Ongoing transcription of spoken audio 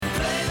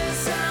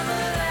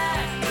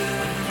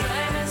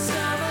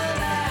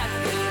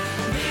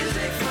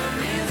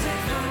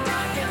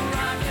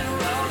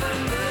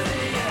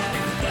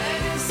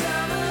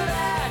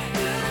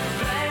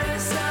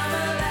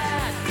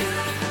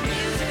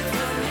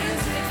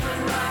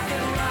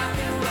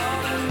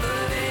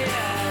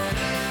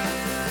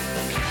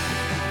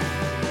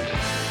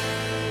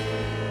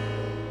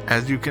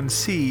As you can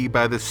see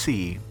by the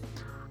sea,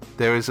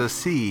 there is a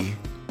sea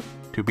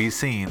to be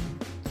seen,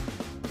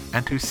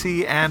 and to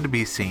see and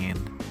be seen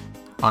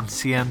on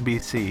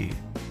CNBC.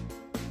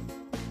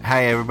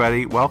 Hi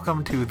everybody,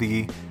 welcome to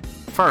the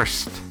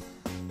first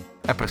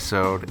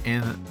episode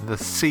in the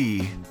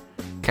C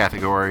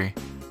category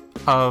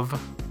of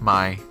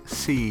my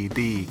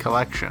CD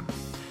collection.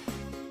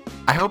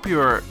 I hope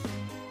you're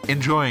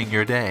enjoying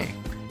your day.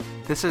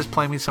 This is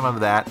Play Me Some of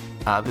That.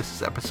 This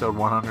is episode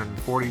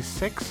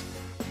 146.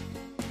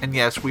 And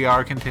yes, we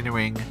are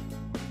continuing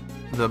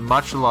the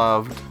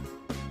much-loved,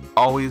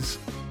 always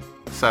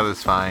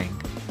satisfying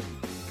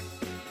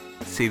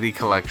CD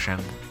collection,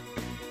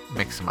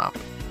 Mix 'em Up.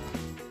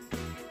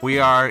 We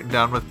are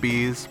done with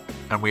B's,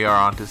 and we are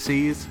on to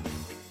C's.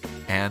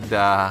 And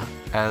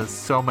as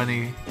so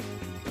many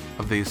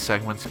of these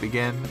segments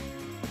begin,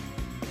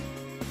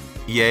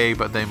 yay,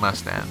 but they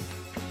must end.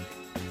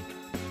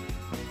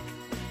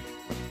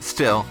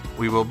 Still,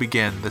 we will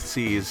begin the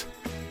C's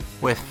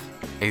with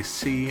a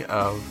C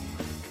of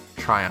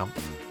triumph.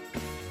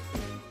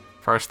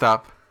 First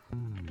up,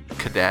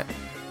 Cadet.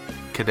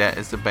 Cadet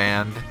is the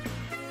band.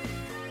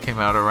 Came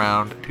out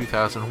around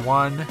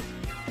 2001.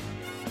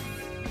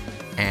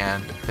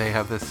 And they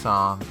have this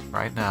song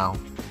right now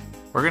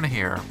we're gonna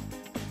hear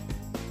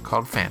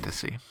called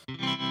Fantasy.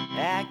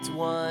 Act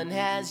 1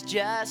 has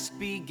just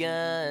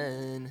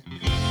begun,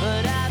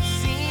 but I've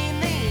seen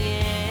the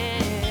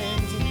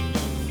end.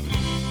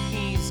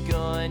 He's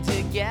going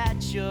to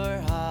get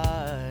your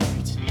heart,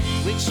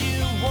 which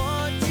you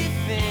won't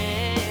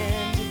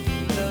defend.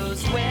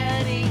 Those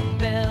wedding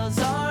bells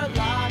are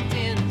locked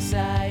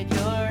inside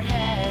your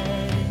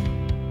head.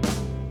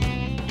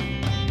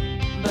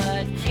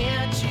 But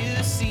can't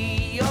you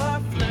see you're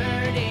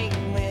flirting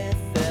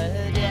with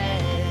the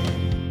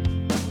dead?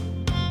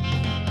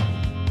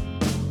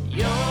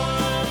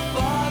 You're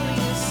falling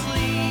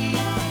asleep.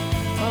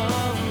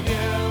 Oh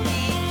girl,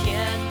 he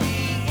can't be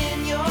in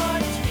your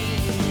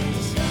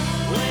dreams.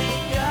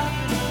 Wake up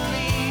and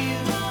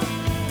believe.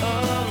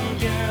 Oh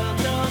girl,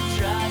 don't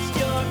trust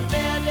your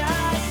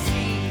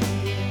fantasy.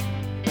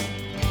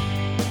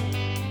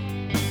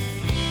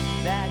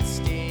 That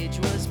stage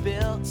was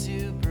built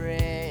to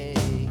break.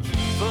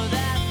 For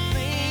that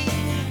thing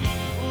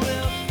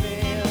will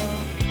fail.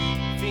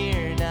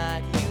 Fear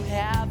not, you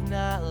have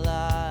not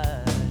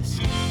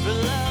lost. For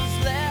love's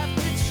left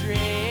a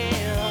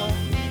trail.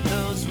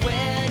 Those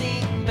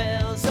wedding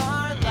bells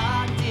are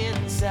locked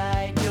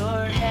inside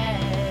your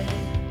head.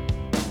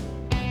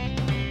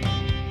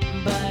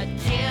 But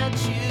can't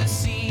you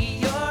see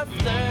you're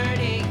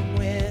flirting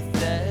with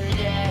the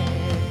dead?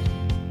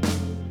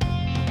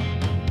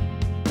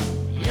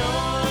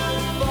 You're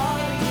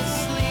falling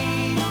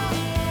asleep.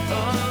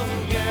 Oh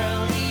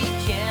girl, he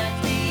can't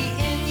be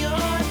in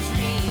your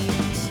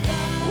dreams.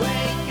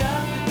 Wake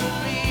up and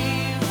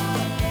believe.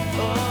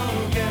 Oh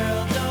girl,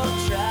 don't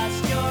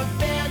trust your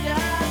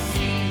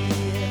fantasy.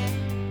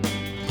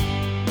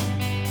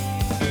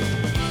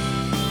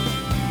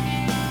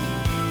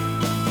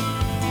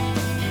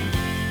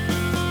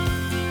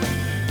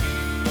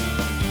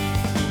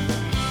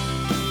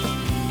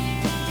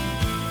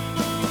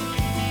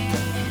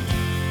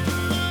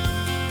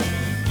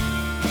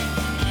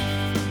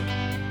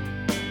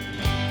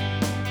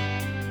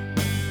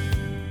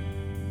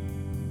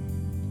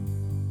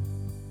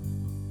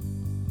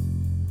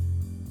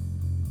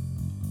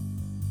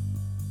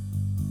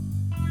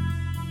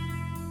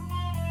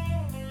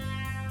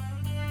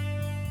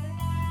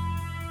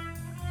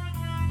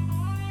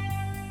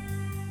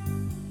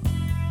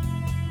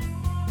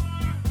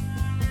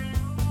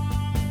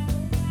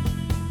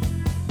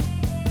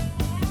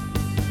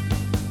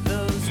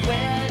 Those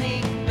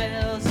wedding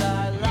bells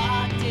are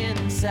locked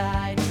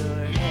inside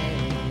your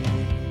head.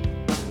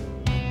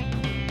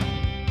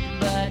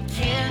 But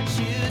can't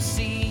you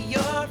see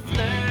you're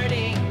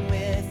flirting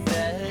with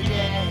the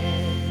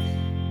dead?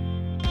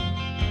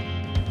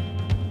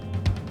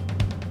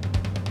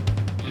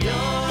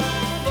 You're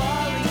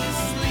falling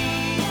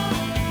asleep.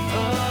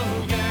 Oh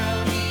girl,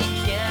 he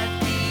can't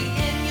be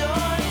in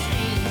your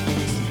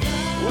dreams.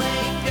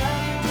 Wake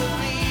up and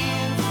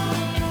believe.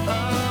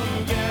 Oh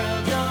girl,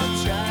 don't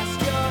trust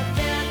your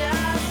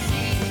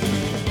fantasy.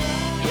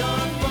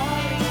 You're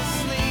falling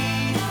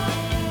asleep.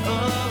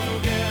 Oh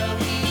girl,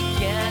 he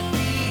can't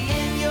be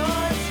in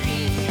your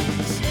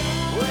dreams.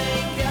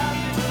 Wake up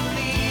and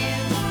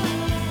believe.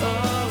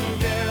 Oh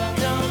girl,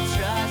 don't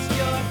trust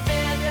your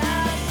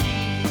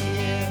fantasy.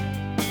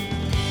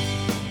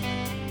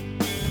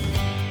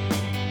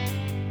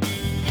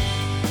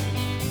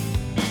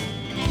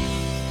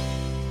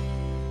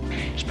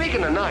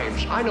 Speaking of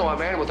knives, I know a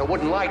man with a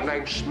wooden leg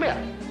named Smith.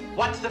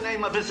 What's the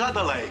name of his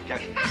other leg?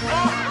 What's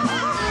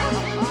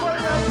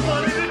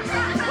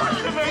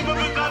the name of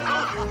his other?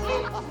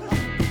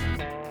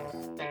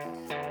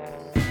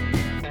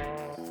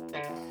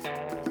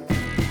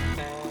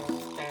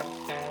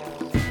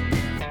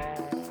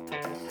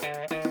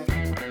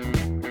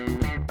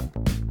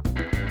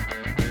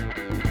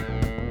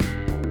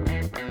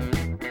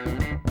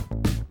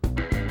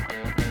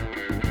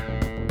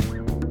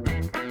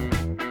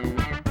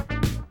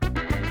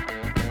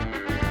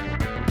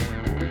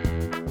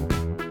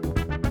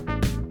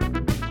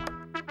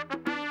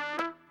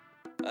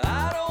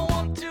 I don't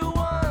want to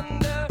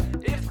wonder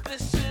if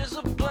this is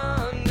a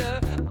blunder.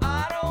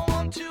 I don't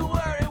want to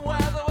worry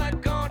whether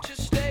we're going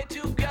to stay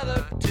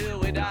together till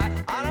we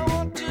die. I don't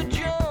want to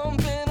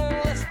jump in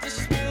unless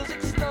this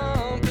music's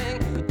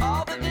thumping.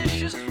 All the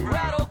dishes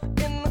rattle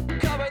in the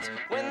cupboards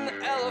when the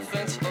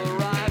elephants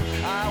arrive.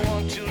 I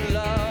want to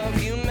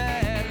love you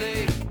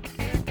madly.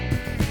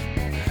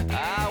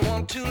 I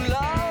want to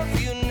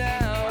love you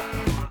now.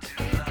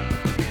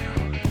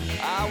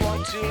 I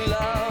want to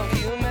love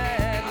you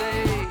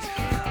madly.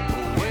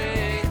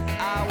 Wait,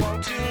 I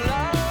want to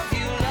love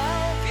you,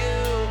 love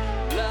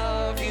you,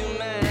 love you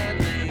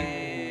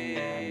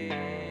madly.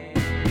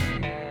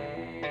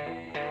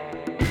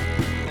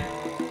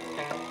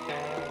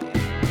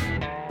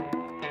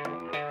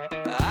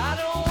 I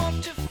don't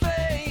want to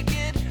fake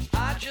it,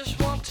 I just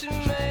want to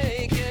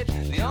make it.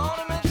 The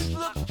ornaments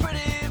look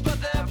pretty, but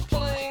they're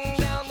pulling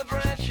down the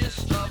branches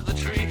of the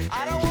tree.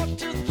 I don't want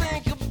to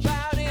think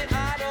about it,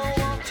 I don't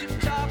want to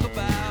talk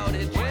about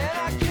it. When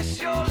I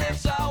kiss your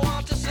lips, I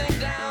want to sink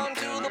down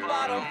to the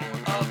bottom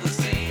of the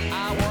sea.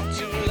 I want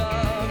to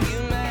love you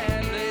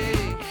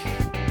madly.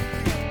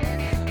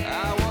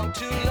 I want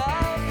to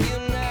love you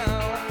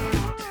now.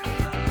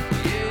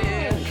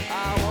 Yeah,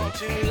 I want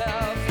to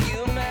love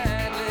you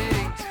madly.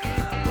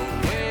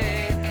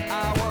 Wait,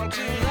 I want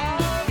to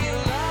love you,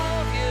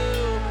 love you,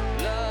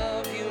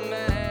 love you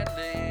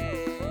madly.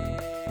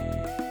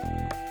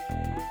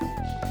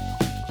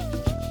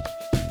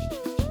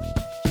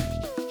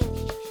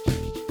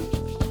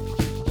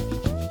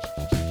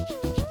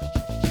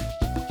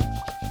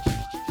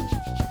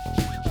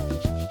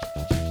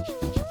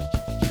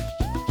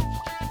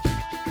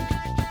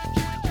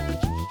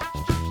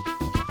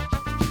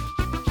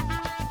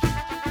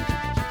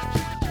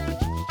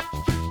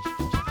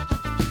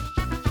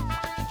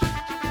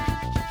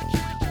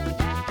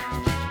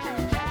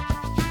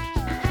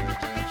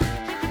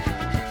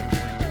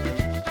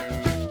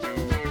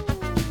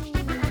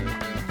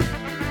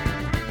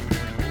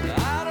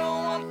 I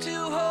don't want to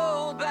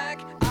hold back,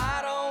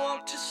 I don't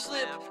want to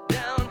slip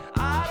down.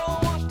 I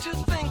don't want to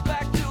think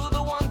back to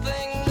the one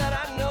thing that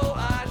I know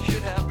I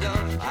should have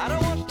done. I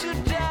don't want to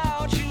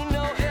doubt you,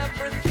 know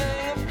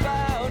everything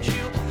about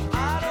you.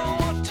 I don't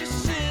want to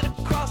sit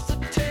across the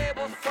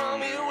table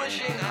from you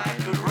wishing I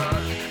could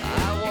run.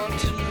 I want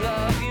to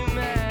love you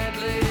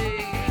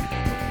madly.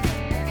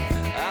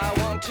 I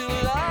want to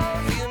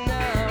love you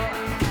now.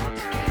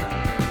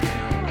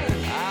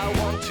 I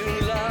want to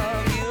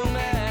love you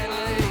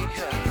madly.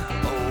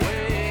 Oh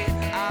wait,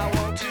 I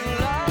want to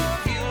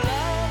love you,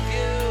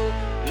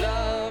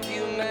 love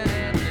you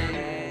madly.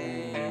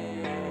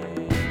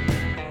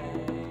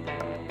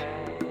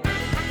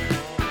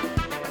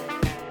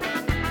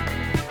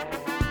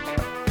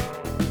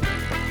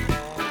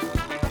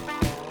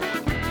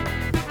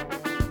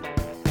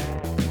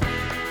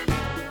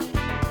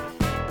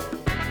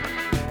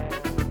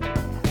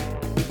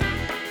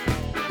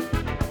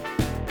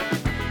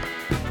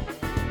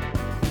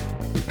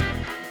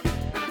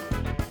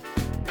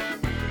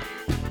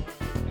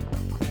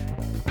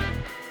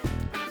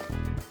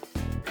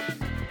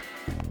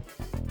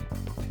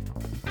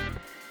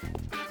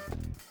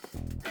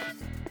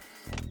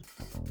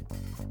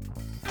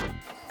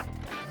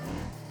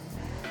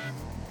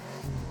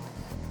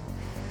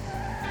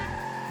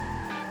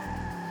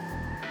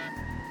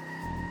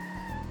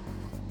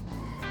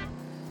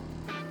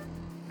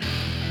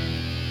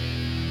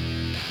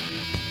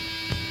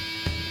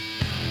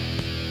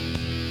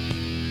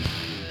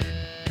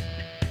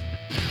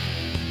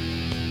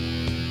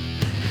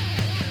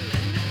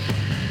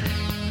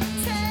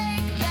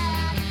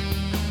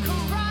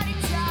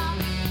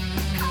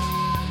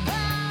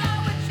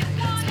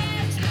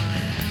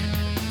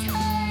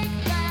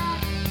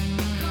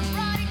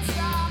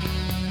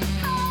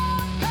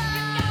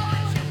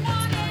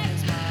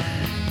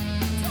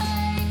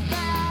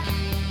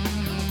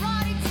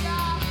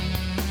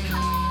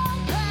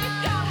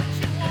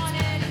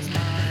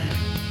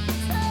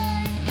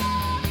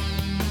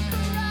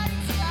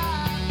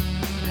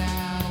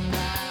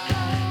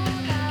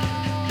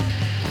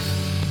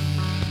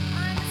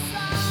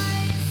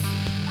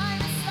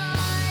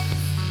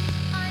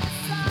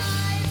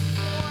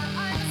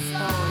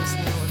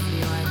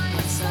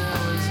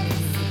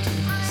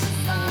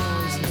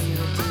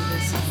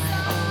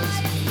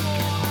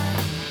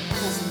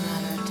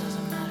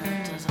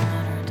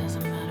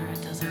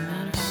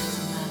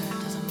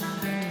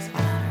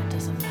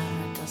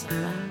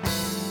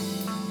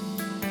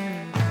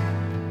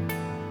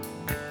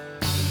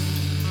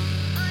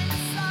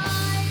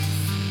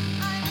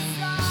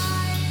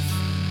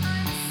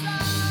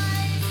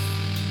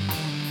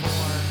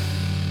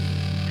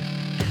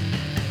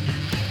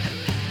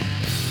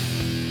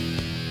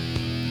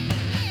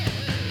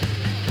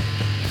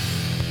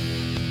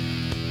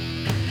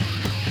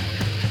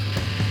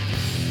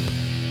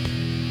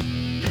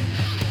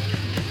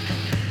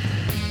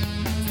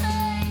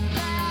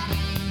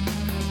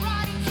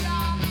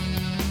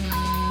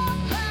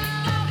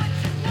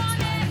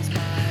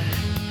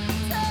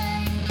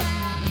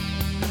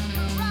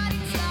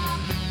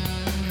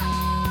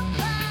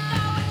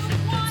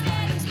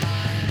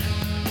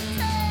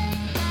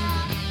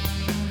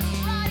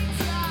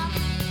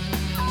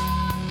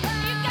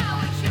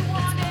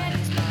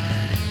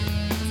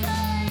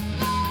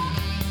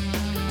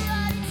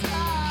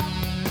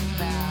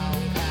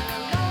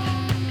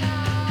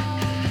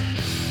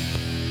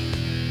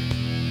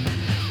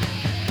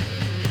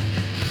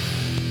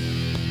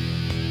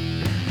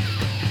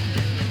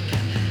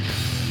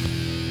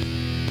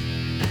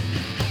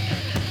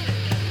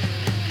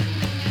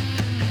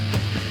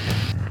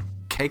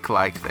 Take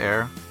Like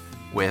there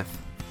with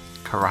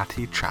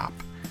Karate Chop.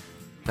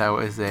 That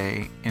was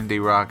a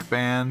indie rock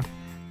band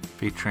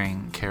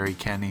featuring Carrie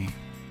Kenny,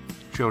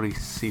 Jodie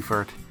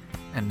Seifert,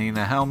 and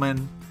Nina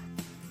Hellman,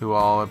 who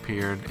all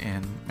appeared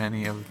in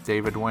many of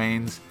David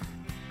Wayne's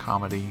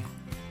comedy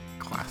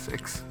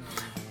classics.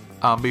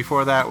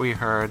 Before that we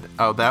heard,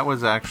 that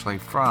was actually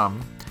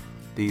from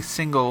the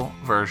single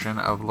version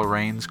of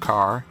Lorraine's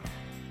Car,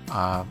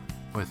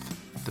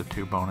 with the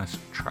 2 bonus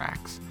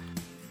tracks.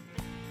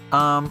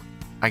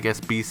 I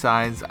guess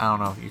B-sides, I don't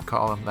know if you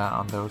call them that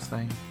on those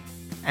things.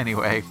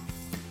 Anyway,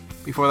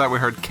 before that we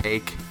heard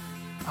Cake.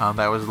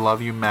 That was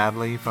Love You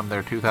Madly from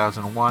their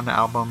 2001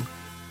 album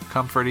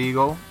Comfort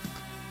Eagle,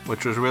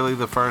 which was really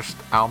the first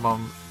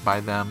album by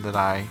them that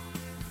I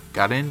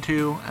got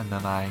into, and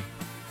then I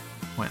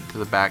went into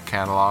the back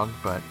catalog,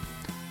 but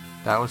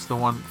that was the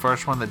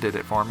first one that did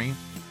it for me.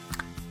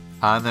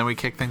 And then we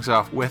kicked things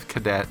off with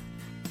Cadet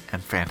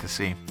and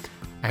Fantasy.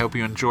 I hope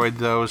you enjoyed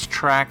those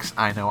tracks.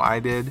 I know I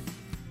did.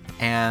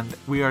 And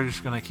we are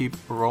just going to keep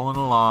rolling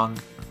along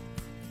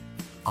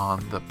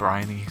on the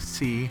briny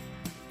sea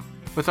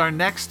with our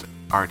next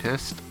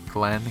artist,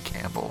 Glen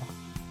Campbell.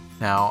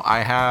 Now, I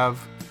have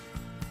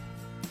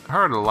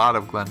heard a lot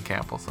of Glen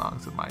Campbell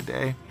songs in my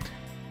day,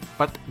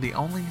 but the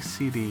only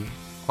CD,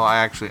 well, I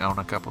actually own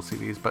a couple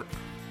CDs, but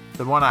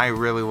the one I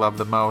really love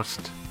the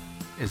most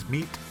is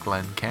Meet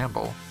Glen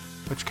Campbell,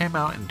 which came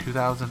out in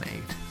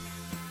 2008.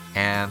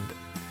 And,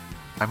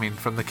 I mean,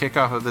 from the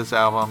kickoff of this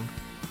album,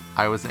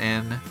 I was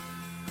in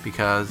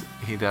because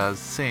he does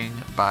Sing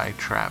by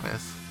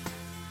Travis.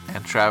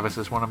 And Travis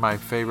is one of my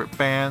favorite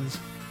bands,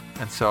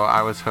 and so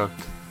I was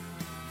hooked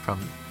from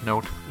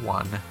note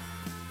 1.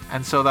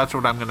 And so that's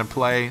what I'm going to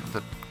play,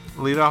 the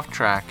lead-off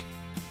track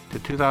to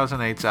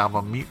 2008's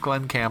album Meet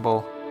Glen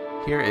Campbell.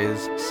 Here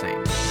is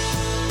Sing.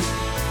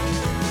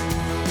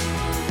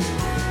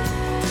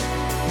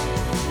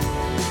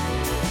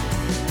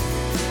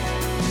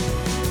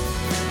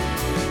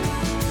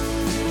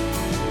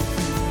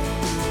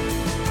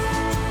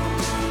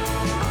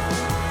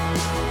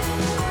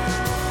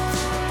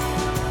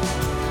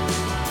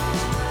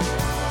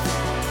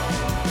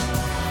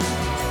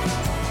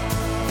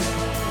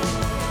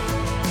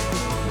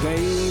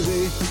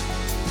 Baby,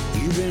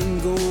 you've been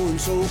going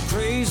so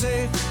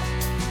crazy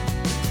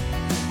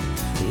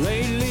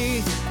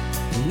lately.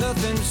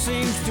 Nothing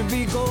seems to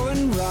be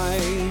going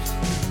right.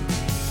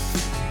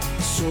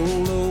 So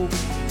low,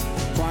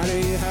 why do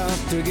you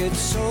have to get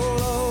so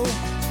low?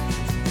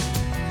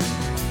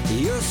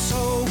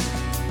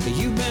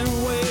 You've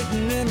been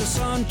waiting in the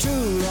sun too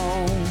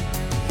long.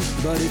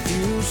 But if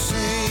you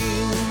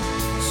sing,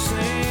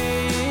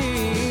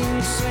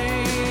 sing,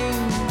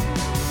 sing,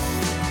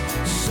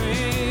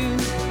 sing,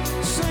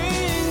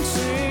 sing,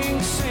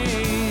 sing,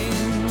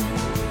 sing,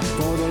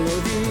 for the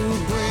love you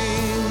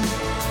bring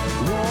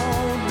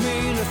won't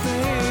mean a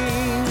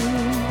thing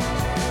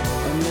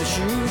unless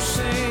you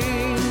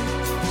sing,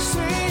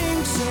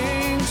 sing,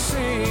 sing,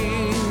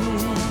 sing.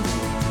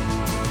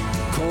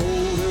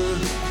 Colder,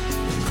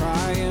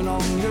 crying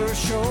on your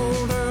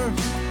shoulder,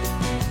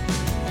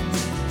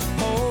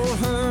 hold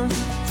her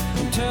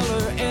and tell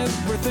her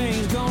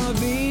everything's gonna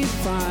be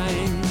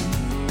fine.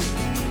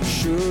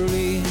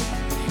 Surely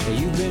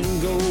you've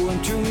been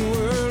going too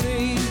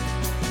early.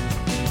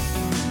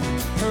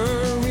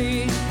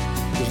 Hurry,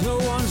 'cause no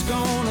one's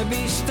gonna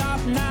be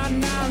stopped now,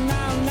 now,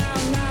 now, now,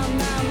 now,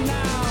 now,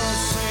 now.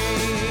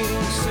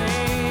 Sing,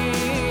 sing,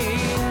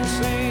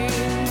 sing,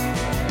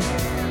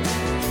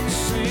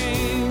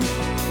 sing,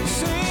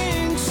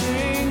 sing,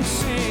 sing,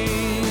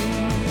 sing,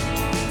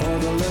 for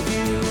the love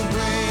you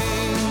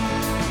bring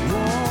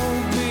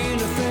won't mean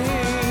a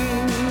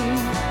thing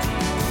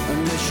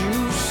unless you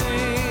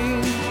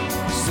sing,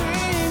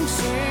 sing,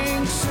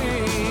 sing,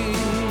 sing.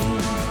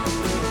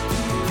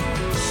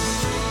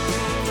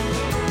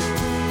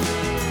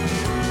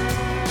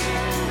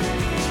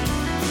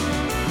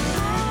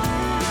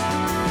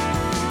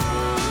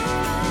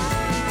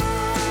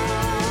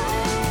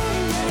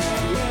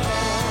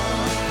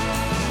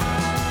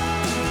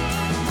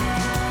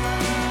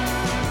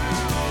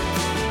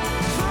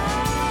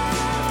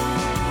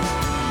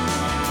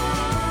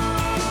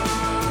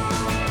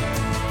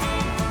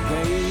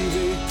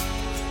 Baby,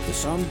 there's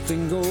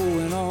something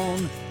going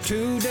on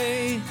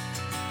today,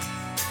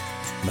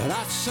 but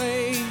I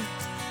say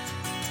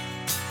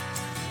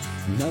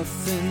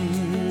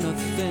nothing,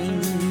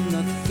 nothing, nothing,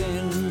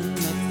 nothing,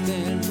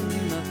 nothing,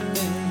 nothing, nothing,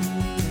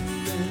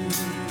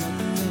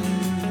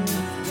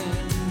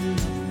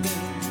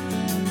 nothing.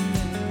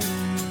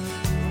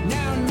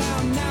 Now, now,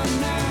 now,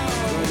 now.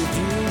 But if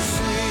you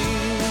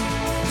sing,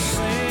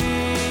 sing,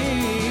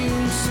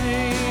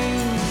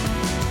 sing,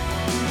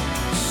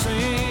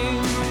 sing,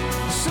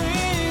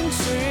 sing,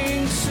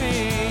 sing,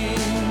 sing,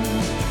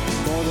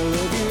 for the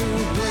love you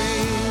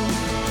bring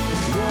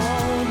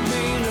won't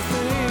mean a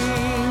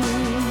thing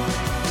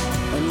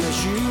unless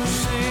you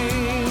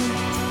sing,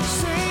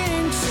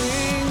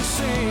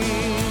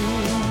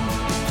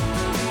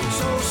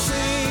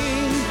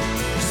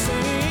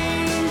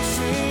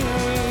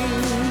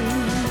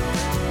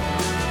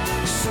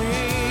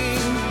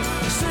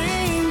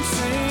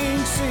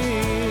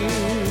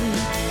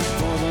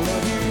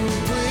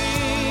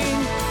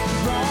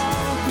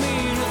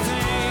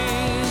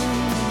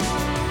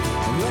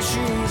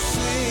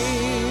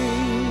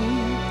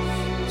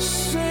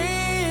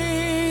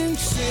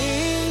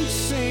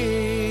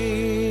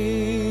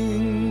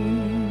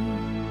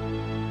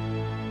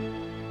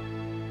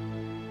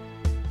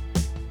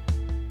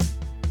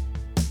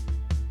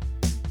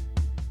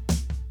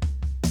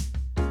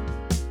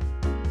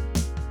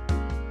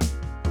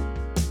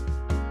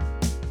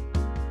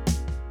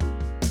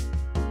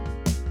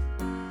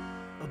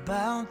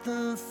 not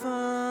the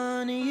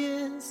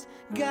funniest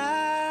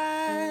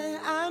guy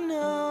I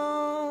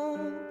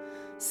know.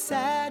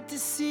 Sad to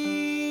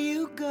see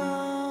you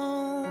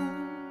go.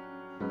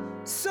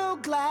 So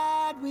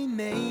glad we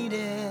made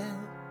it.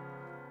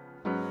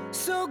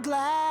 So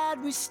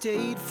glad we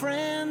stayed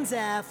friends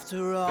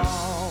after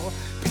all.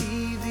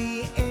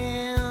 PV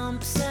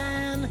amps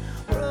and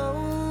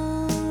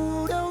rototoms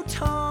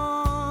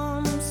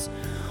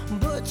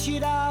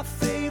butchered our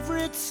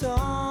favorite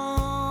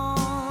songs.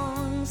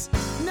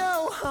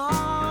 No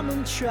harm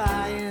in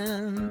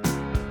trying.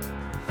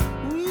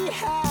 We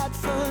had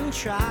fun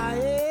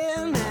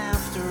trying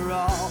after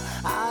all.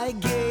 I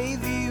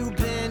gave you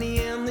Benny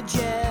and the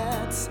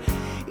Jets.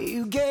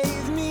 You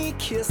gave me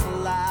Kiss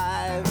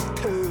Alive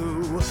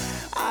too.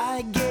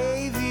 I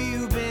gave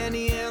you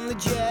Benny and the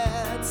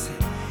Jets.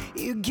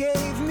 You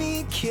gave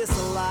me Kiss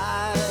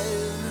Alive.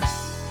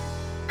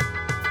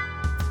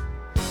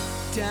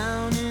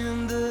 Down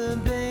in the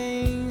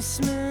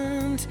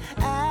basement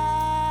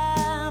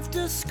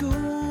after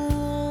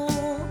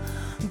school,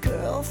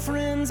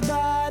 girlfriends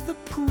by the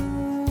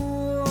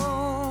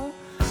pool.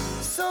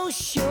 So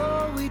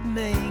sure we'd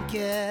make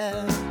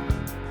it.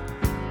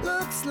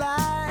 Looks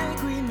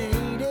like we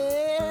made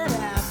it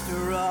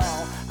after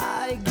all.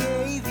 I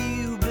gave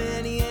you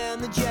Benny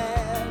and the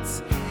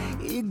Jets.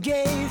 You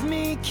gave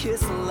me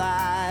Kiss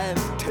Alive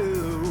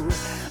too.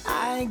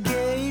 I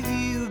gave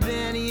you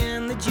Benny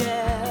and the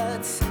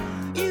Jets.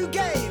 You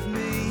gave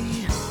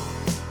me.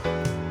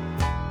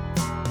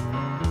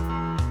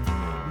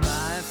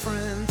 My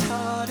friend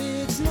thought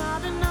it's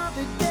not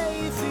another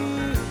day for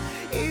you.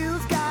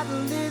 You've got a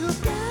little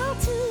girl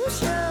to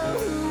show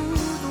who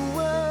the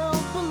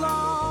world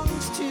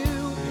belongs to.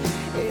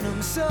 And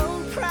I'm so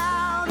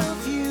proud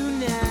of you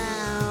now.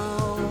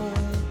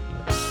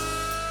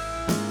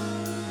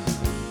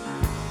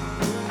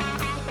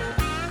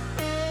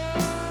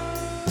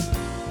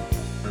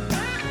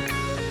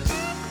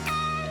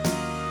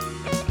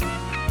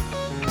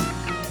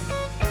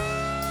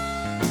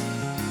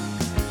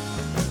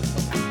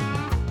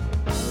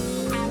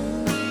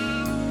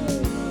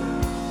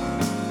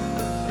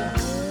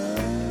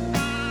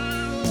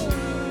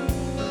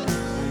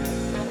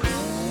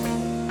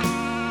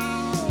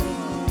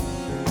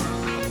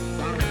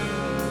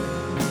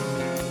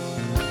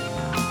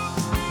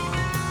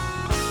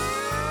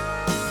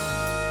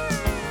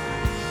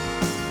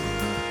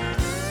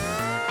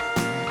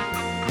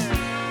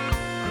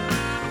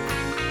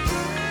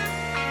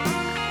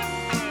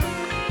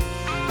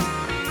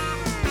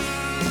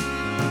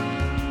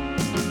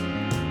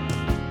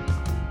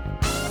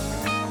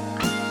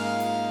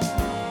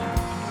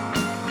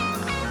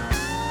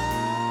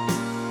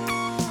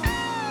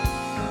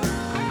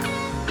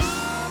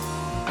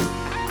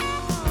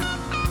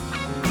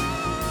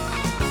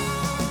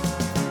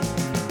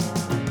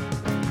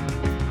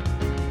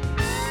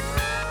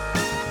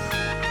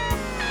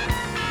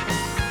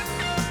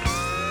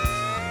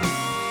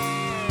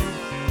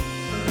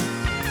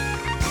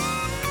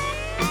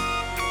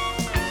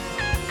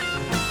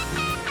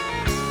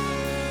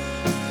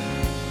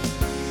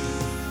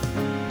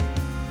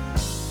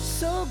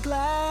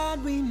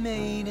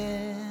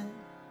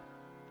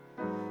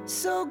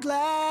 So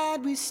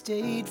glad we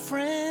stayed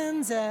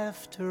friends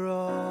after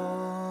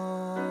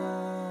all.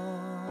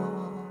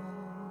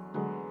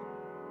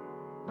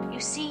 You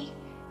see,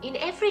 in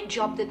every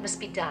job that must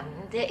be done,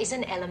 there is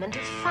an element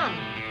of fun.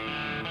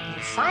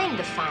 You find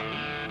the fun,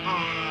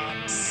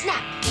 and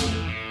snap,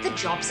 the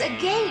job's a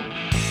game.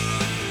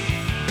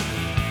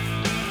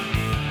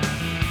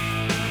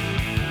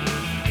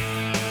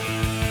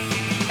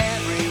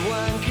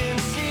 Everyone can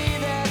see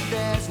that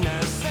there's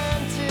no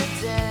sun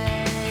today.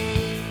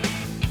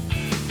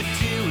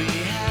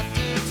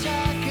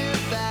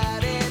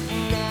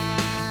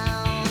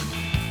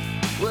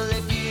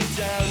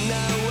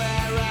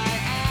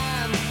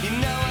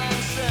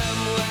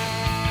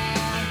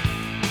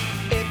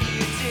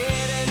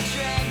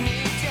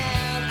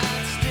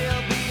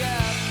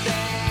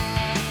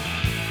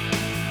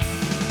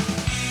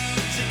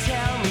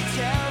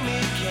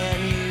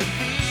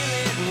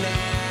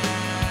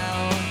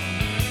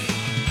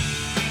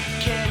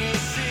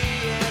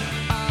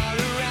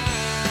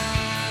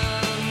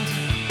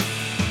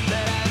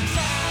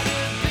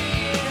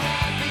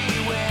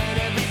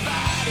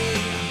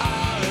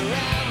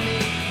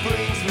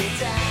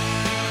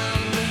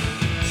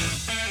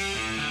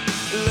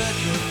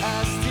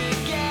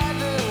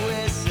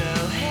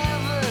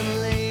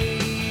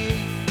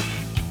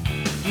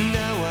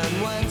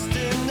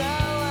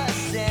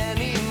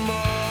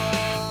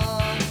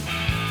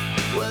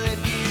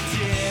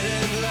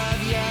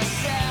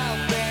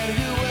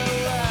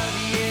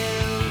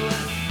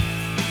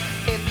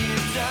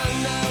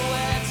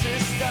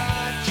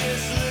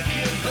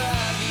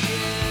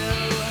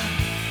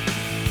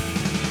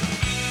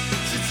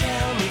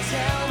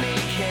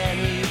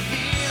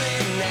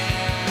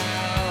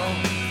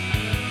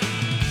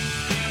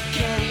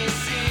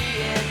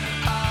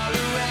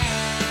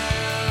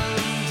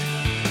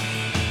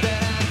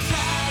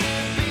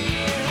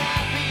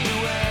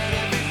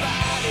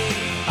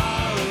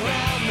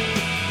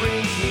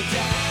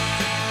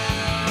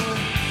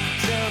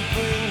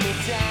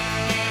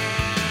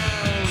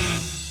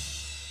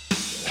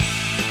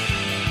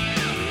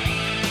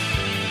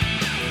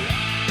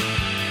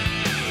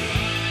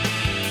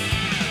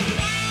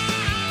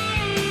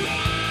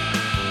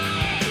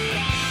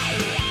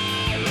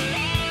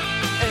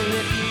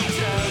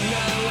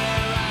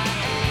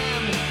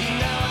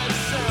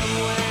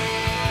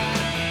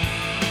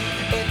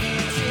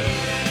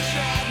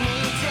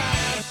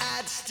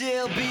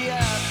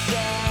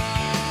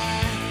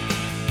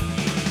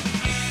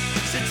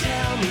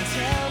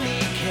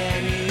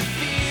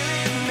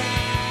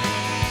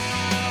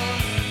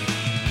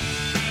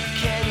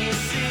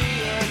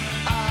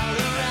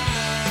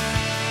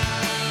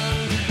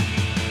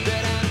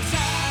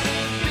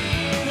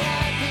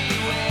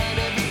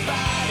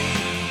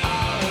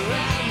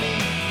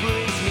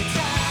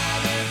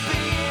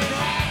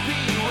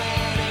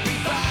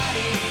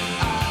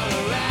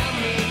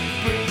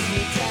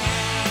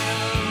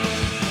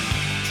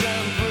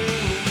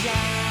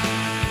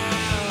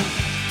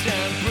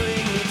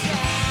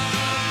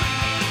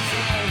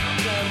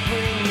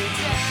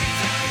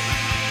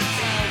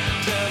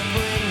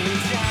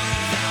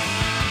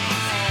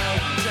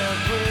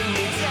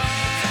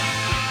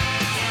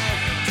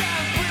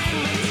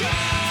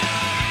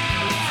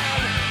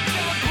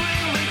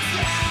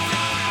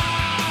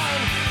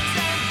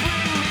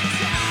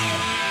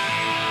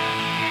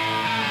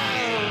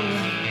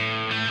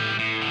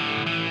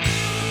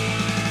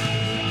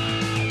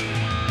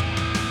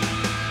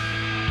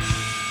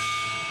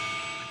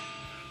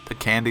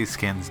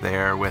 Candyskins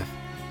there with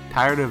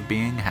Tired of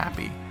Being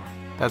Happy.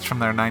 That's from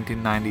their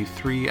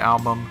 1993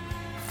 album,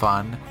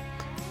 Fun.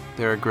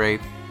 They're a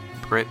great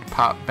Brit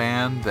pop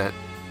band that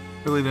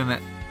really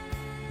didn't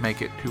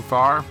make it too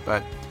far,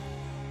 but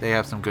they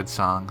have some good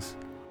songs.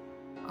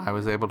 I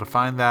was able to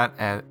find that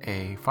at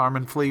a Farm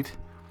and Fleet,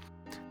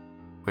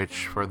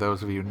 which for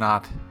those of you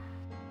not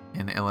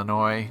in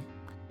Illinois,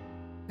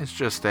 it's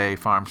just a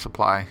farm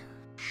supply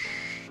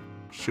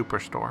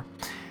superstore.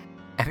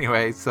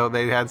 Anyway, so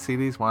they had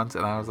CDs once,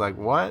 and I was like,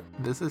 what?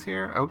 This is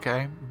here?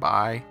 Okay,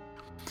 bye.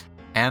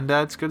 And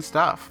it's good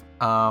stuff.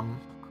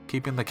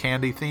 Keeping the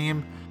candy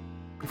theme.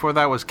 Before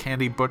that was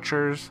Candy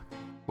Butchers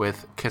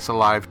with Kiss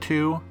Alive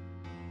 2.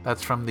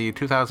 That's from the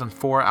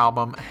 2004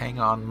 album Hang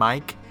On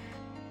Mike.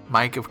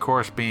 Mike, of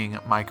course, being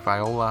Mike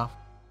Viola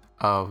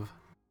of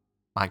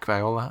Mike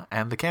Viola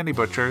and the Candy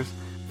Butchers.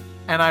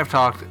 And I've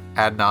talked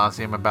ad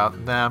nauseum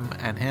about them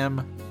and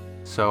him,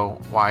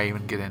 so why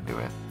even get into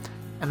it?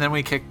 And then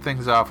we kicked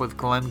things off with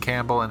Glen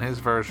Campbell and his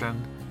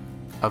version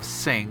of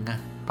Sing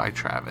by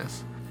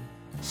Travis.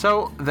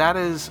 So that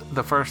is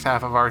the first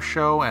half of our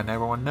show, and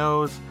everyone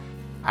knows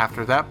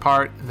after that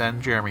part,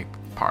 then Jeremy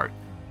part.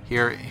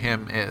 Here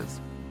him is.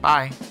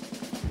 Bye.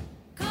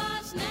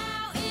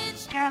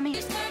 Jeremy.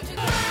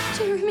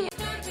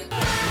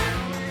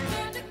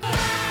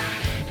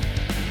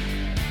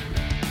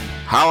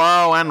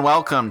 Hello and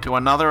welcome to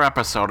another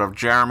episode of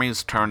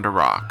Jeremy's Turn to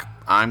Rock.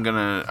 I'm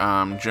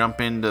gonna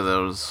jump into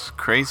those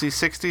crazy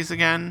 60s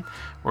again.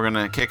 We're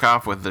gonna kick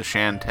off with the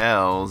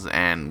Chantelles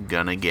and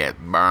Gonna Get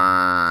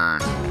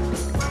Burned.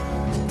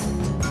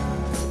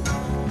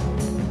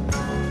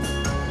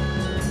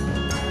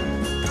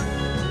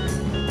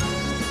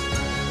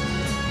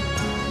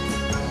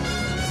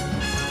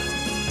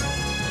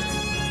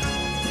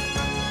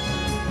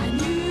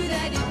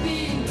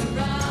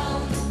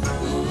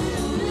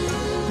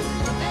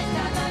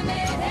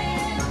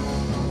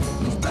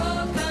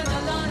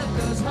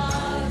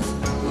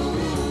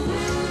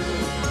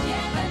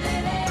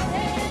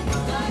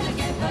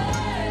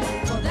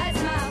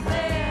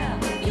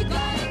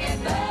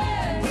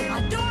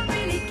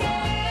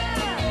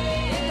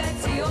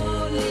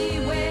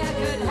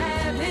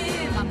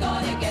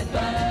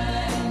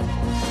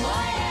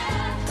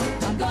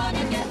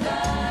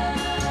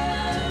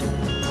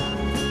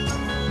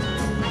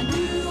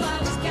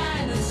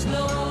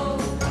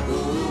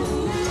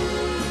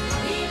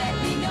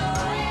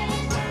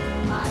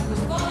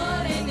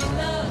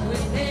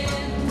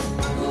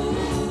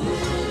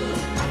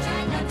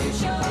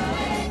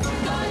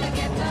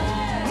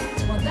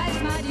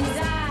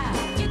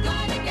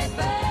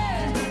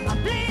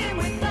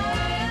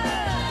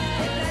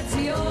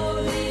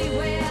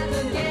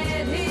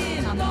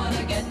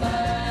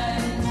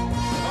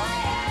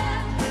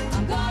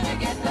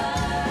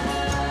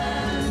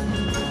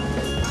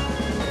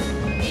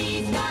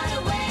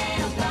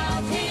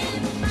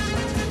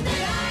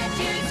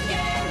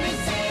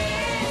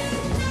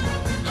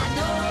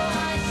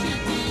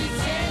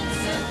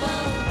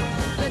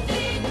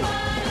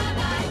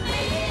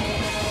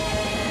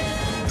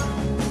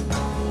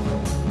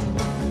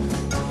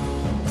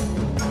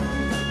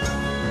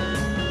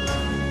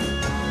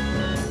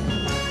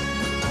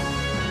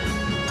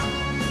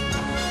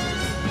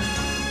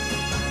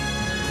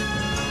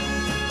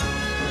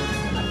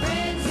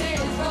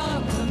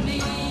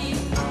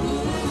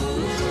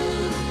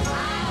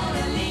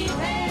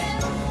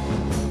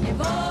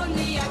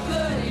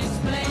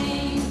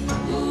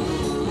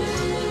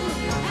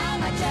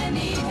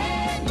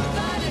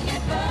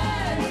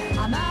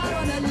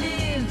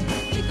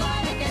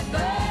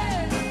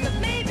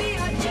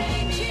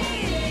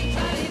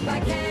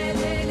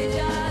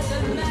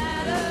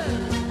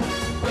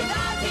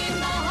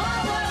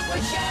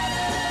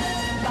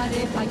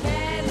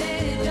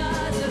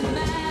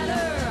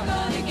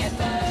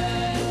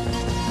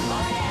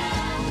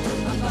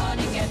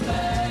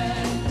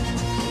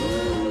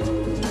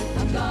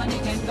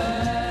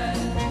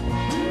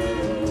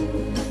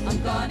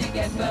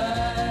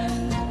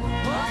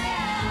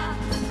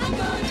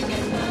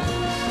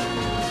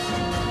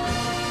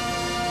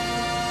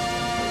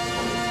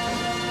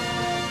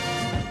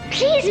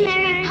 Please,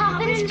 Mary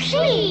Poppins,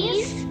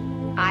 please.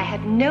 I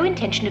have no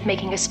intention of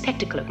making a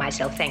spectacle of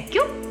myself, thank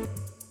you.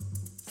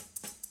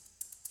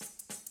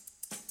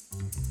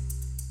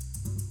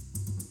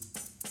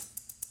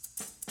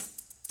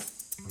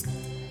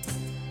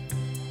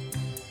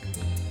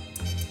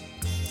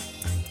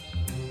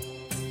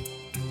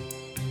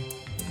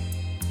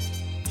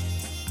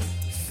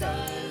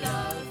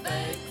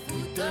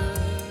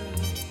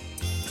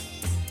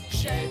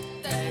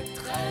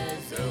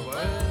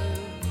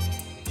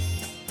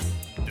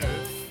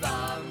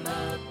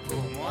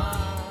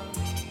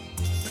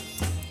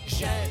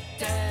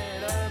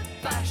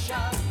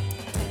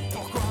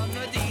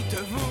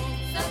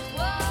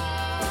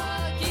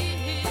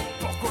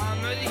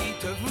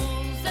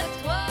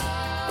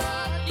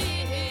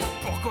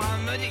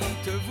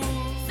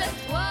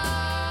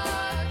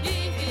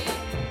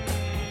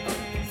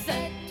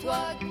 C'est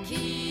toi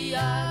qui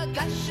as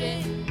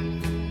gâché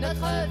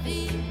notre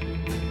vie.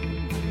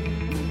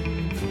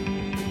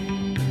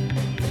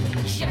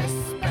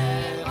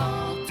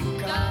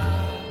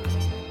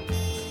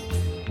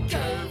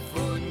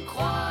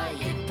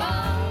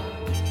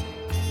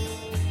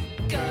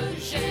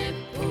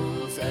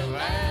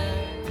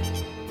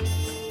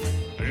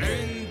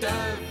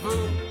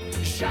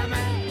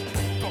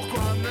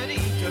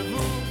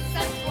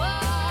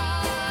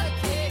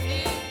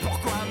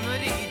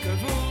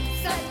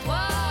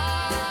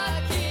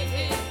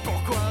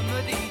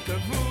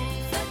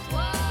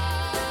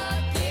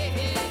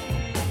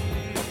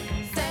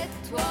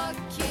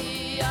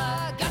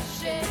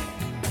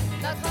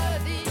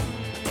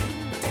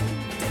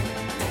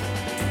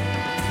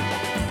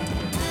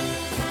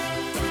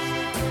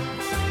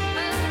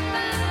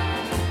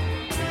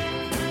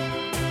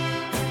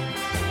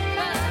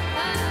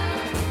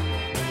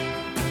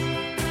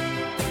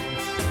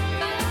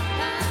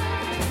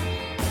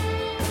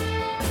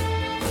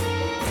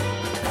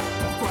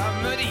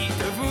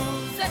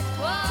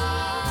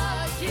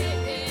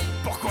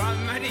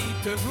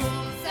 dites-vous?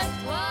 C'est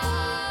toi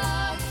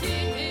qui,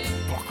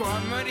 Pourquoi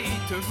me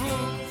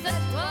dites-vous?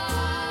 c'est toi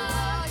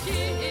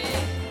qui,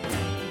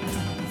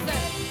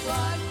 c'est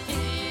toi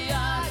qui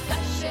as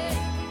caché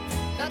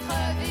notre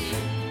vie.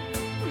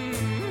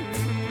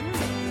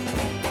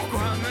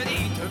 Pourquoi me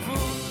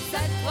dites-vous?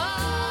 C'est toi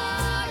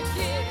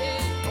qui,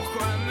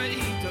 Pourquoi me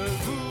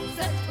dites-vous?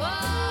 c'est toi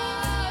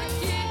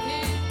qui,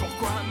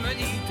 Pourquoi me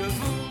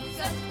dites-vous?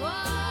 c'est toi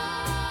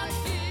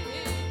qui,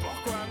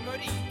 Pourquoi me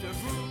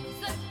dites-vous?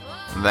 c'est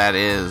toi. That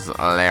is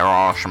Les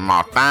Roche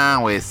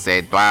Martin with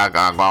C'est toi,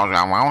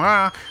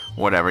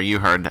 whatever, you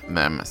heard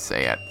them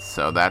say it.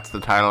 So that's the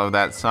title of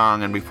that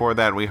song, and before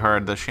that we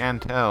heard the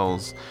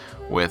Chantelles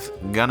with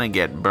Gonna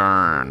Get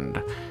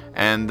Burned.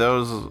 And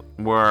those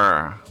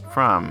were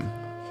from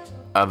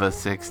the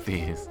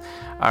 60s.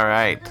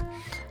 Alright.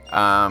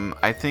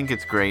 I think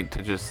it's great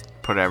to just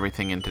put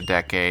everything into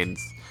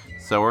decades.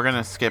 So we're going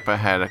to skip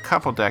ahead a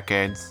couple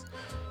decades,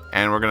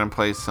 and we're going to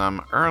play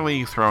some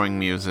early Throwing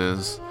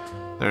Muses,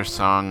 their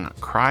song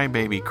Cry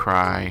Baby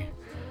Cry.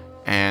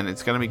 And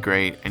it's going to be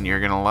great, and you're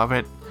going to love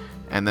it.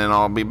 And then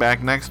I'll be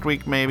back next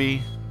week,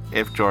 maybe,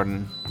 if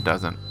Jordan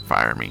doesn't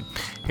fire me.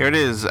 Here it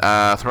is,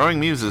 Throwing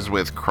Muses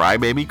with Cry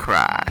Baby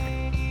Cry.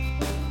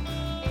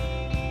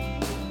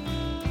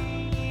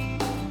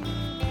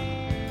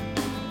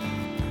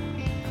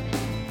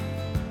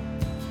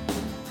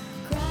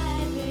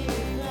 Cry, baby,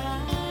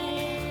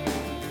 cry.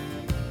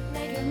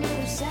 Make your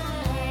mother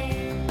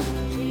sigh.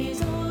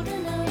 She's old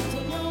enough to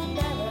know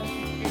better.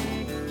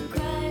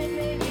 Cry,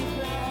 baby,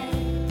 cry.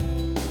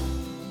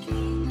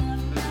 King of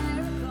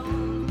Miracle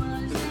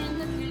was in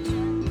the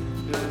kitchen,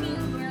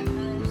 cooking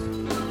breakfast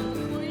for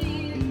the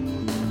queen.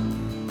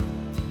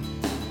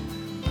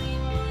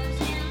 Queen was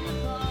in the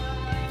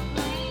bar,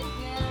 playing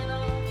piano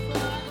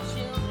for the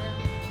children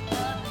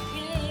of the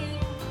king.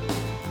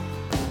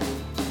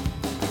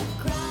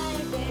 Cry,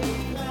 baby,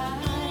 cry.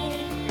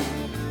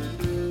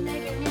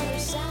 Make your mother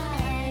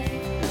sigh.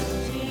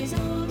 She's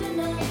old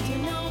enough to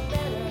know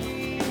better.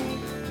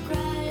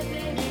 Cry,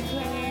 baby,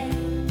 cry.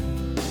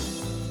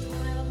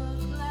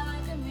 12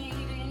 o'clock, a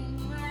meeting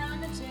round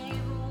the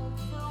table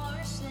for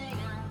a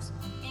seance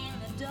in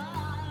the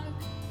dark.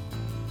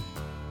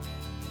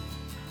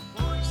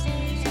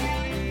 Voices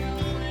out of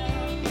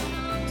nowhere,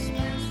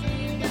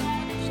 especially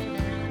all the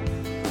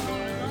children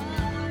are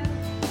alarmed.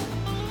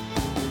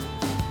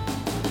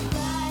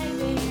 Cry,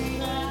 baby,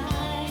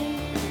 cry.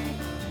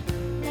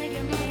 Make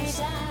your mother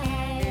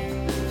sigh.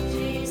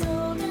 She's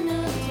old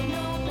enough to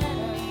know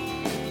better.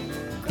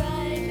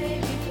 Cry,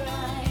 baby,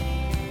 cry.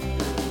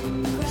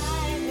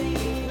 Cry,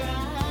 baby,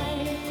 cry.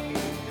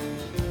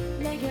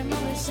 Make your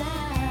mother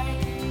sigh.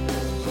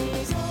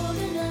 She's old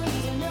enough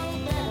to know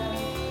better.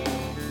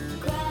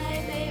 Cry,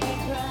 baby,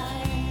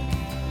 cry.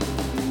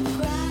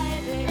 Cry,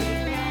 baby,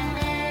 cry.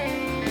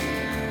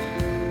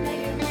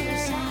 Make your mother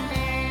sigh.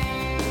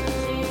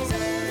 She's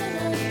old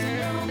enough to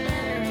know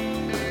better.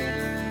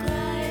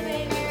 Cry,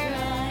 baby,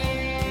 cry.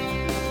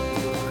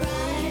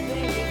 Cry,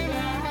 baby,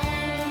 cry.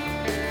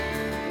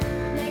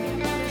 Make your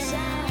mother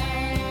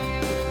sigh.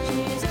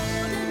 She's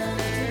old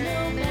enough to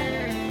know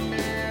better.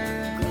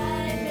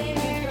 Cry,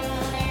 baby,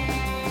 cry.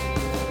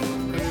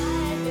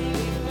 Cry,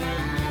 baby,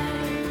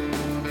 cry.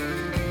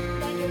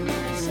 Make your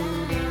mother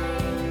sigh.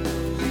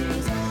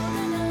 She's old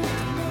enough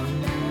to know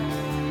better.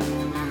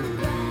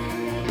 Cry,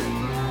 baby,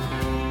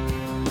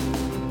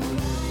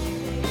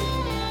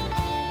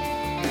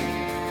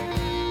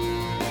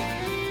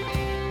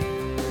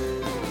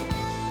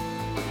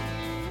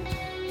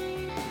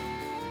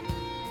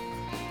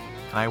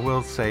 And I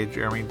will say,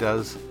 Jeremy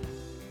does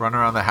run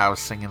around the house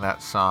singing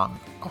that song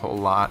a whole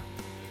lot.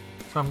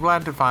 So I'm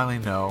glad to finally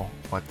know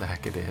what the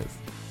heck it is.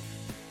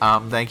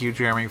 Thank you,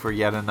 Jeremy, for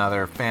yet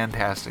another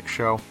fantastic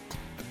show.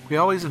 We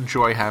always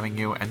enjoy having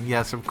you, and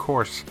yes, of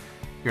course,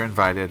 you're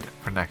invited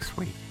for next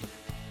week.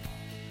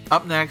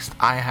 Up next,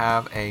 I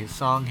have a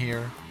song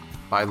here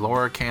by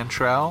Laura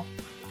Cantrell,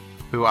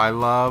 who I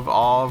love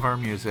all of her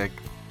music,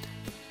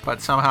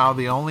 but somehow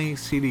the only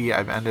CD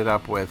I've ended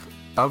up with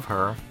of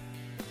her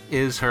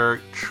is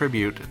her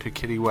tribute to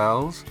Kitty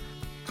Wells,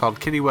 called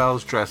Kitty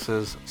Wells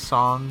Dresses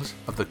Songs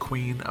of the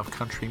Queen of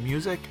Country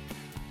Music,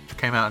 which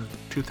came out in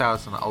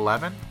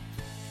 2011.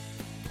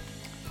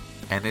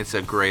 And it's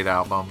a great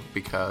album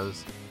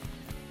because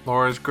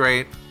Laura's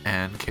great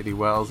and Kitty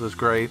Wells is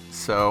great,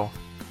 so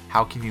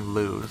how can you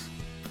lose?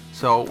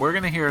 So we're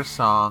going to hear a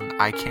song,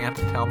 I Can't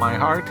Tell My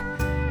Heart,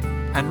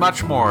 and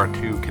much more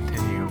to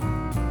continue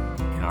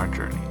in our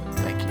journey.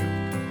 Thank you.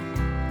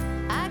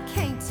 I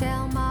can't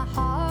tell my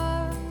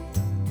heart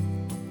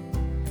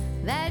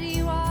that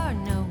you are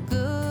no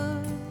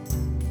good.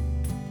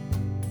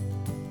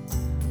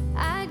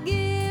 I'd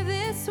give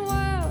this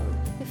world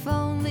if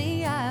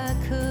only I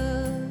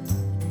could.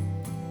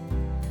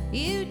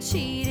 You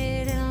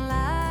cheated and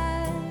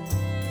lied,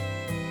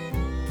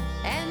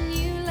 and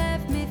you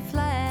left me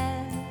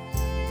flat.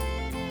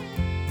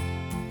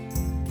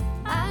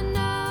 I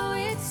know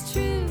it's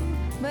true,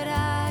 but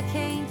I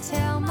can't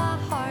tell my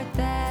heart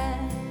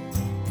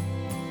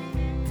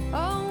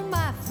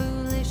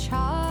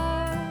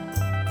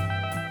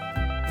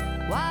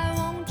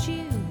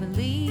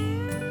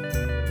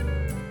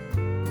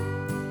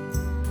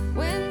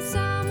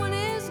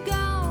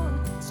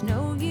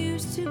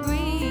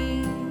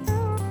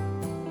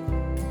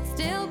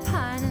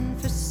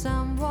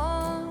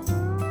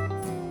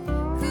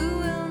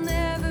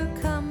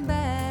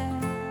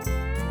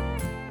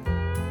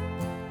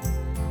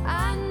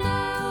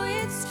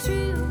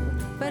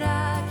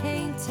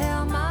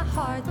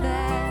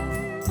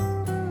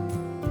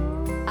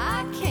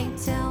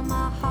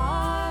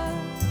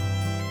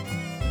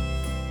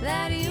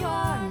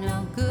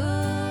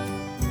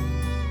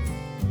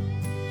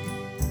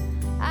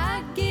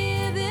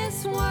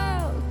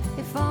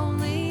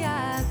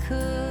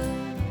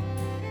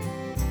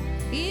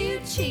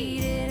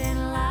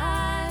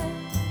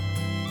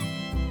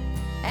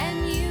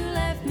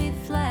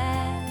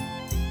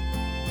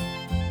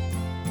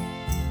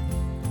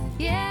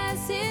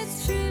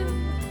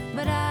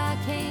but I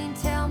can't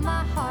tell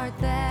my heart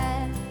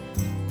that.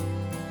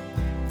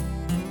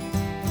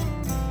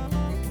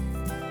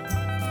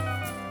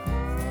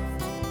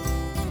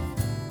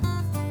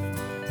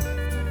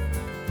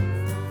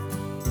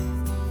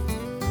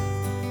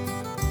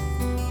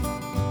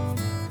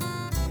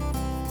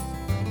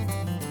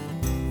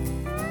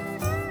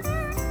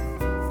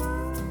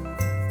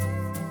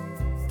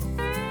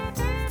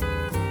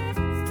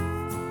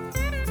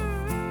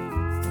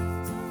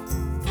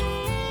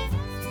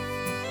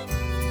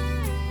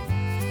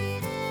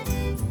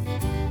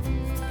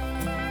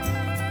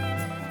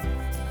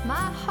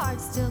 My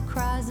heart still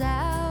cries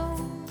out,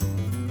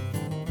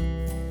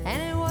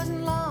 and it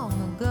wasn't long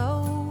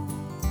ago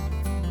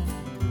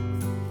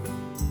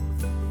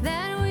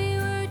that we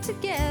were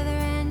together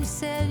and you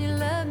said you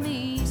loved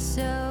me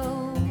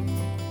so.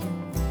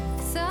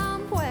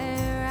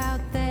 Somewhere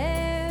out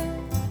there,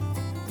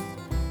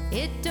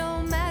 it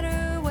don't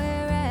matter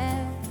where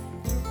at.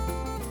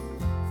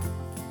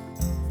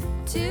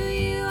 To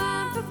you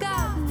I'm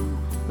forgotten,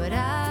 but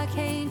I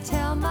can't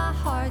tell my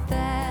heart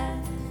that.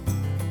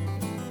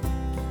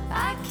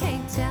 I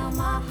can't tell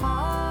my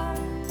heart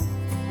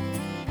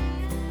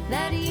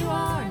that you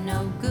are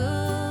no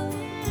good.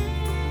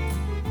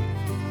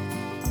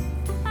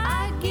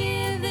 I'd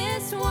give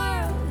this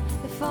world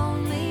if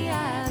only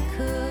I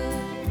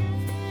could.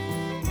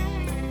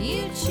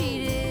 You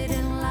cheated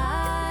and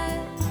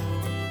lied,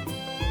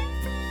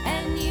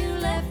 and you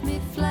left me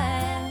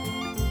flat.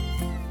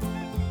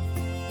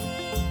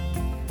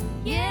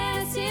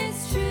 Yes,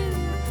 it's true,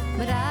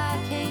 but I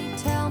can't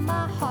tell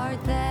my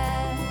heart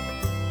that.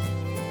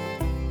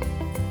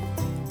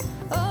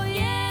 Oh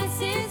yes,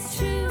 it's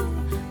true,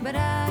 but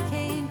I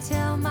can't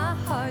tell my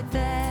heart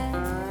that.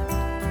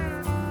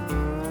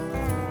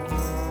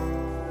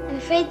 I'm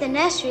afraid the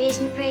nursery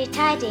isn't very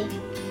tidy.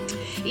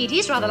 It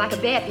is rather like a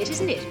bear pit,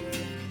 isn't it?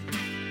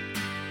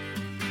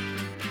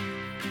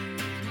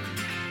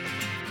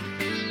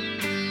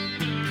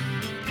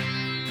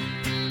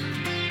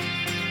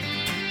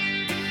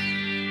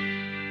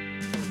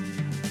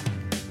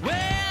 Well,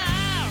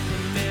 I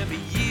remember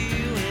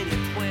you in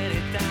your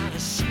 $20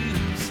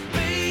 shoes.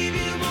 Baby,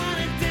 you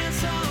wanna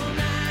dance all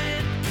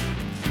night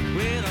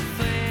with a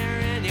flare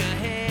in your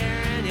hair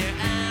and your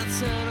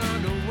outside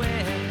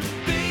underwear.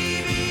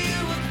 Baby, you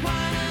were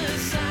quite a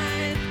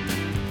sight.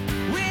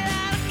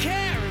 Without a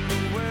care in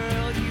the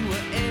world, you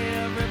were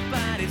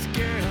everybody's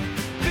girl.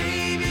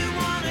 Baby, you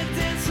wanna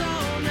dance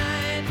all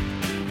night.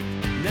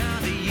 Now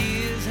the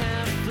years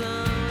have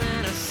flown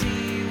and I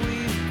see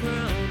we've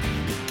grown.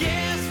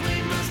 Guess we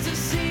must have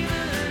seen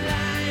the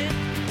light.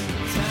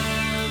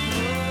 Time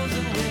rolls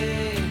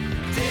away,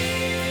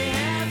 day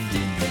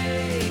after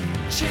day.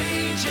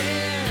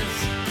 Changes,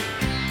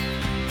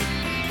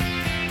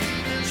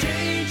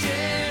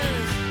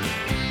 changes,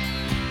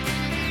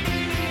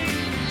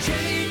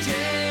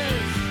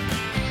 changes,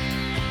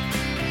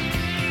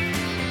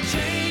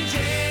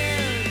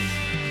 changes.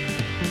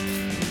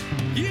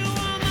 You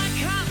are my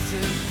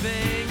constant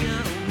thing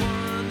and a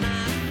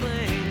one-night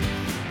fling.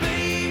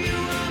 Babe, you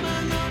are my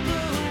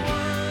number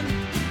one.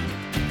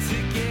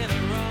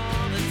 Together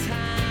all the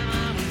time,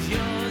 I was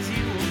yours,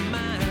 you were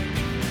mine.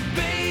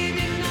 Babe,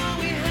 you know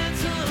we had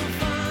some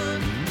fun.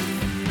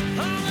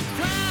 All the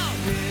crowd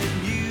with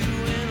you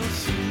and oh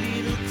so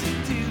little to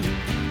do.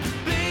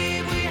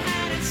 Babe, we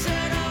had it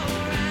set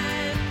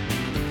alright.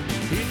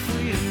 If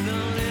we'd have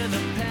known in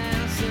the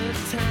past that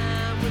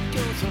time would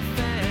go so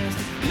fast,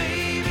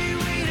 maybe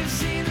we'd have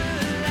seen the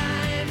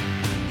light.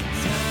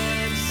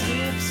 Time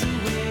slips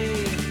away,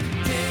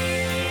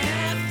 day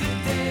after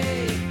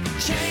day.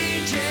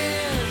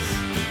 Changes,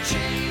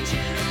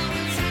 changing all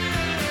the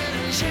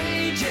time.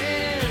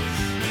 Changes,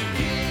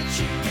 get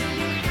you in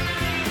your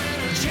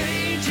mind.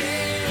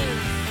 Changes,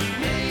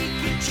 make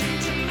you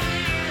change your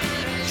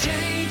mind.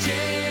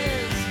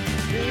 Changes,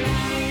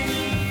 life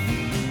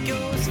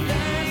goes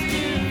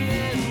faster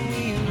than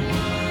we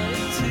want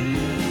it to.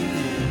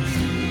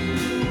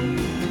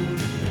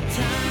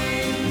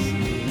 Time's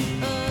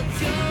a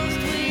ghost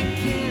we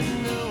can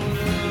no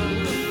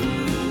longer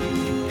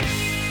fool.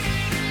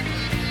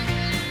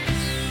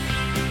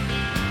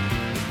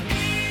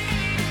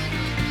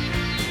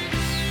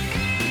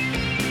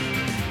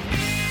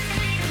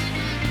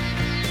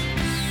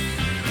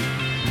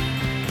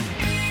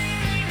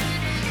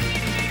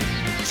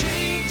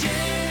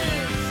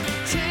 Changes,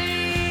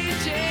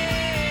 changes,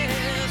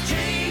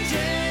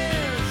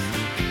 changes.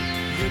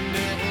 You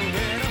never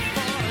ready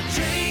for the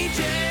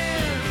changes.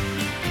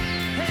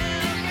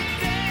 Every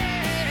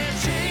day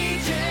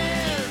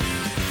changes,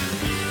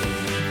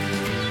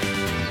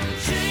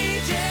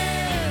 changes,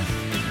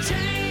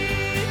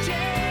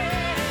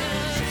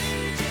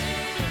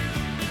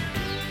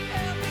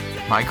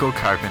 changes. Michael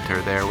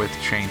Carpenter there with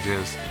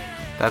Changes.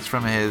 That's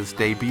from his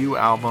debut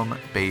album,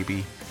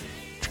 Baby,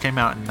 which came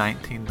out in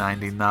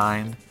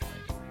 1999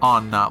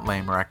 on Not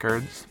Lame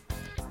Records.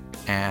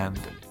 And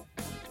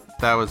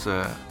that was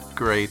a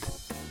great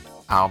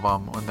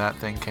album when that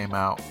thing came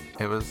out.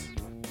 It was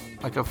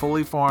like a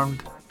fully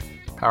formed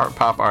power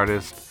pop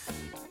artist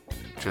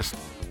just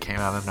came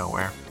out of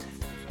nowhere.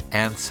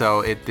 And so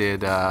it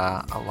did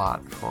a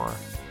lot for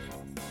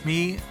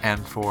me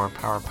and for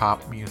power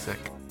pop music.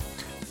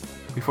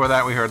 Before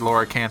that, we heard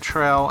Laura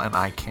Cantrell and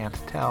I Can't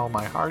Tell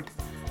My Heart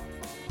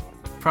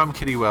from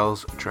Kitty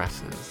Wells'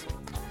 Dresses.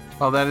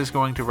 Well, that is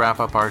going to wrap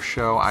up our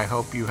show. I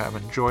hope you have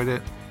enjoyed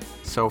it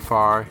so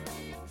far.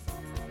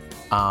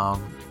 A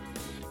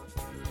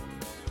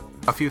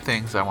few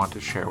things I want to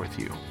share with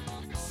you.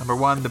 Number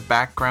one, the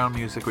background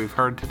music we've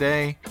heard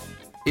today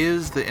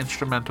is the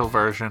instrumental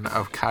version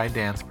of Kai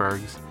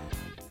Dansberg's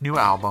new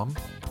album.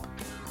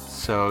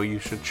 So you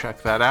should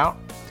check that out.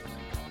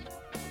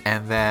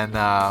 And then,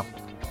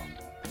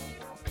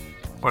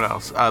 what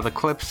else? The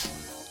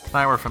clips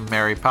tonight were from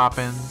Mary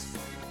Poppins,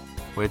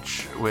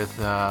 which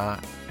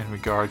in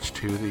regards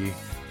to the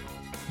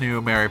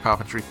new Mary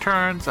Poppins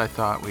Returns, I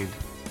thought we'd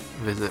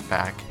visit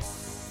back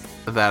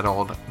that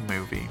old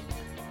movie.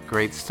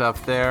 Great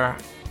stuff there.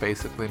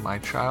 Basically my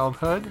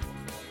childhood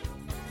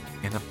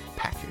in a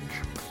package.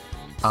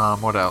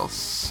 What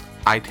else?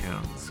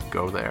 iTunes.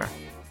 Go there.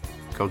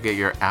 Go get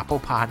your Apple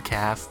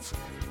Podcasts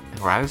and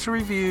write us a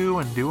review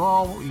and do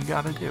all what you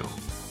gotta do.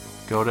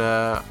 Go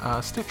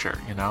to Stitcher,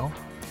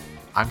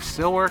 I'm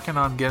still working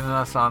on getting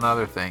us on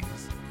other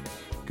things.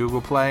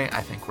 Google Play,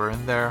 I think we're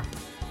in there.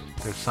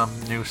 There's some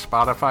new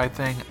Spotify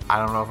thing. I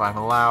don't know if I'm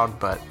allowed,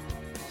 but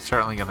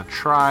certainly gonna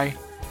try.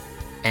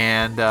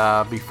 And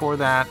before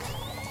that,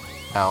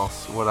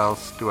 what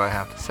else do I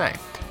have to say?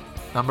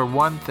 Number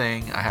one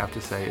thing I have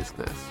to say is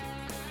this.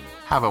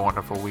 Have a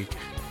wonderful week.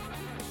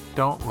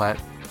 Don't let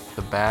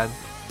the bad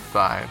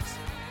vibes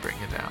bring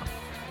you down.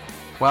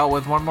 Well,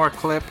 with one more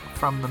clip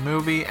from the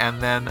movie,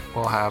 and then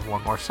we'll have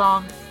one more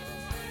song.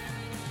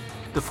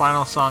 The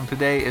final song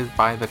today is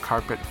by the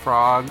Carpet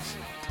Frogs.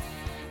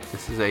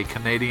 This is a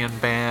Canadian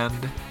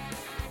band.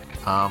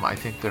 I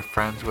think they're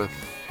friends with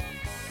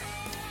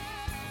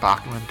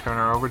Bachman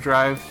Turner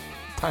Overdrive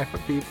type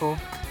of people.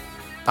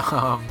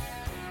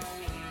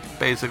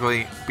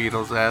 Basically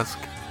Beatles-esque,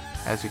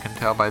 as you can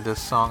tell by this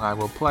song I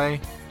will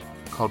play,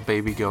 called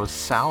Baby Goes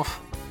South.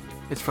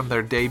 It's from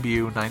their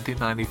debut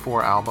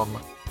 1994 album,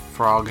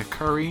 Frog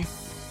Curry.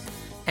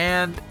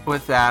 And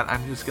with that,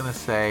 I'm just gonna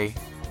say,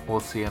 we'll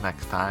see you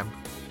next time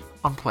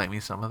on Play Me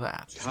Some of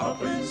That.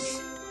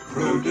 Tuppence,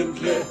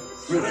 prudently,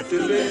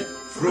 thriftily,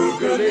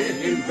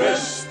 frugally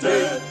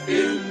invested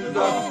in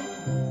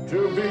the,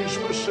 to be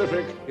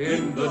specific,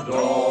 in the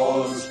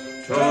doors,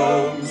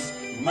 terms,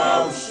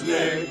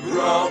 mousely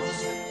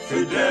grubs,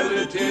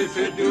 Fidelity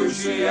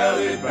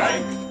Fiduciary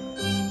Bank.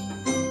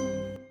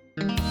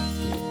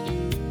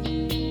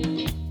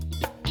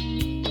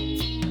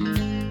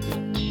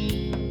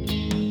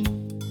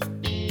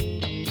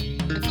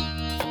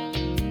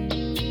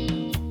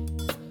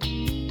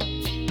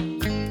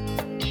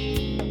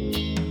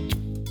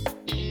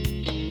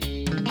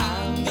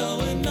 I'm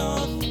going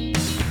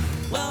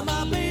north. Well,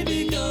 my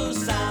baby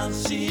goes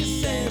south.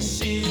 She says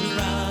she's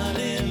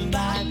running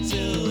back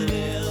to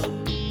live.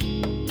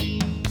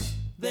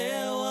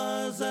 There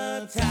was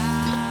a time